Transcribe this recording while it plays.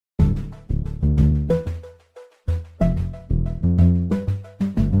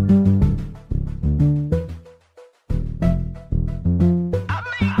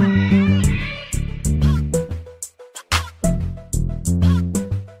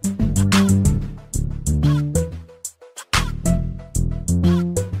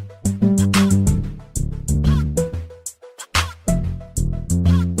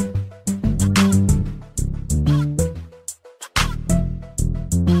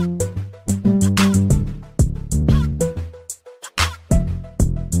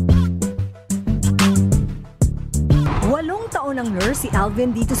si Alvin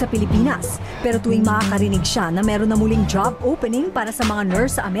dito sa Pilipinas. Pero tuwing makakarinig siya na meron na muling job opening para sa mga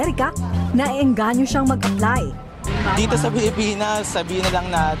nurse sa Amerika, naengganyo siyang mag-apply. Dito sa Pilipinas, sabihin na lang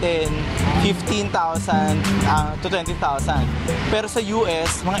natin 15,000 to 20,000. Pero sa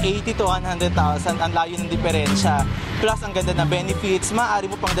US, mga 80 to 100,000 ang layo ng diferensya. Plus, ang ganda na benefits, maaari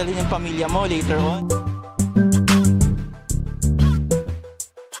mo pang dalhin yung pamilya mo later on.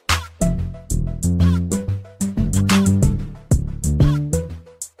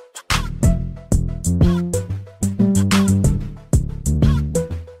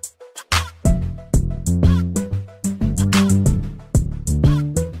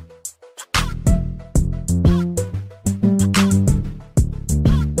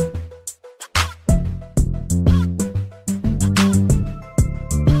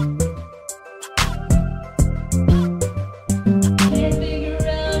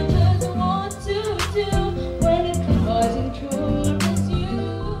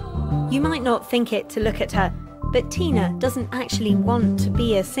 You might not think it to look at her, but Tina doesn't actually want to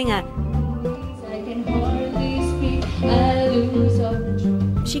be a singer.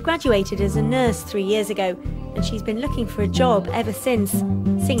 She graduated as a nurse 3 years ago, and she's been looking for a job ever since.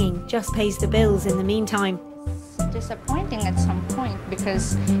 Singing just pays the bills in the meantime. Disappointing at some point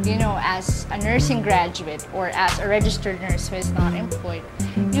because, you know, as a nursing graduate or as a registered nurse who is not employed,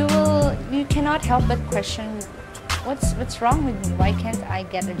 you cannot help but question, what's wrong with me? Why can't I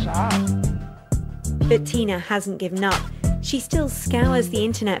get a job? But Tina hasn't given up. She still scours the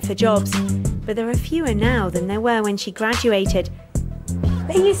internet for jobs, but there are fewer now than there were when she graduated.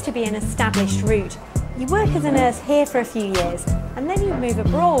 There used to be an established route. You work as a nurse here for a few years, and then you move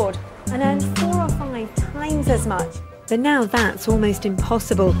abroad and earn 4 or 5 times as much. But now that's almost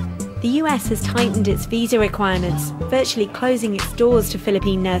impossible. The US has tightened its visa requirements, virtually closing its doors to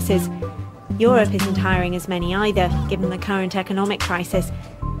Philippine nurses. Europe isn't hiring as many either, given the current economic crisis.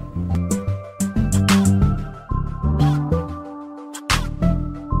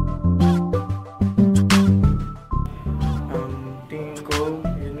 Tingin ko,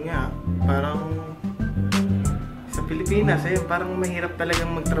 yun nga, parang sa Pilipinas, parang mahirap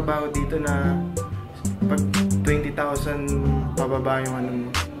talagang magtrabaho dito na pag 20,000 pababa yung ano mo,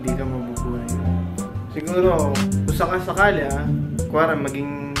 hindi ka mabubuhay. Siguro, kung sakasakali kuwara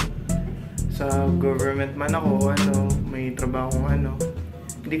maging sa government man ako, may trabaho kong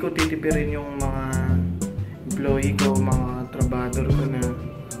hindi ko titipirin yung mga employee ko, mga trabador ko na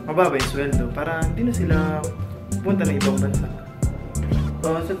mababa yung sweldo para hindi na sila punta na ibang bansa.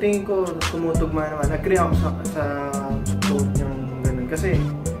 Sa tingin ko, tumutugma naman. Agree ako sa quote niyang ganun. Kasi,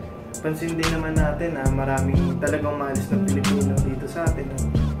 pansin din naman natin na maraming talagang maalis na Pilipino dito sa atin.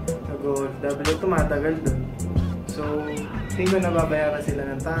 Nag-OFW, tumatagal dun. So, tingin ko nababayaran sila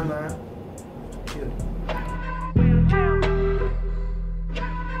ng tama. Yun.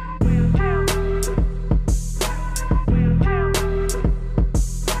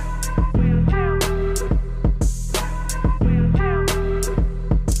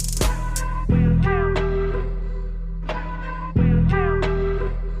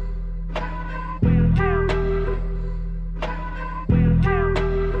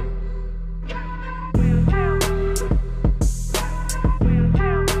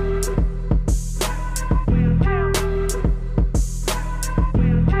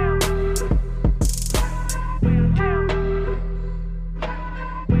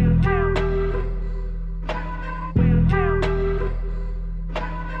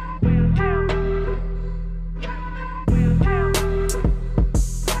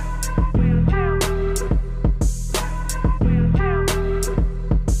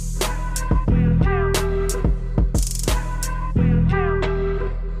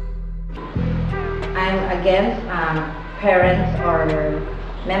 Against parents or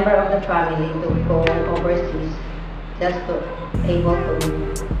member of the family to go overseas just to able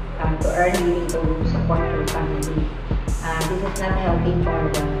to earn living to support their family. This is not healthy for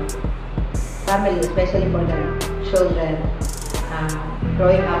the family, especially for the children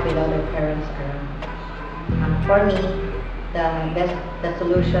growing up without their parents around. For me, the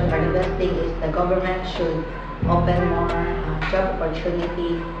solution or the best thing is the government should open more job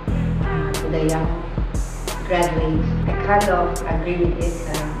opportunity to the young graduates. I kind of agree with it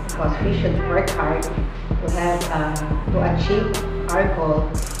because we should work hard to have to achieve our goal.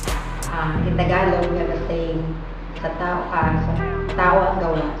 In Tagalog, we have a saying, sa tao ang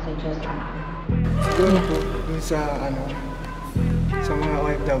gawa, sa Diyos ang ama. Siguro po, dun sa sa mga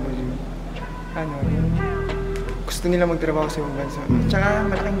OFW, gusto nila magtrabaho sa ibang bansa.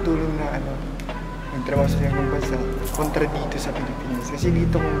 Tsaka malaking tulong na magtrabaho sa ibang bansa kontra dito sa Pilipinas. Kasi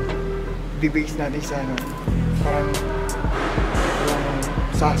dito kung bibase natin sa parang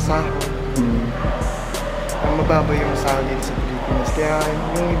sahod. Mababa yung sahod dito sa Pilipinas. Kaya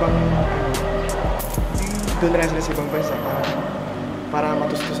yung ibang doon rin sila sa ibang bansa para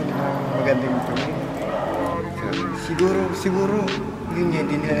matustusan nila maganda yung pamilya. Siguro yun nga,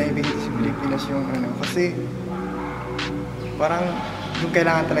 hindi nila naibigay sa Pilipinas yung kasi parang yung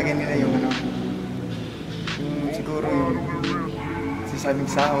kailangan talaga nila yung siguro yung sasabing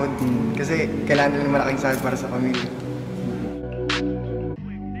sahod kasi kailangan nila malaking sahod para sa pamilya.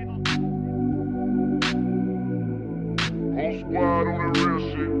 Whole squad on the real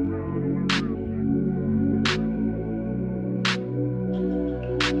shit.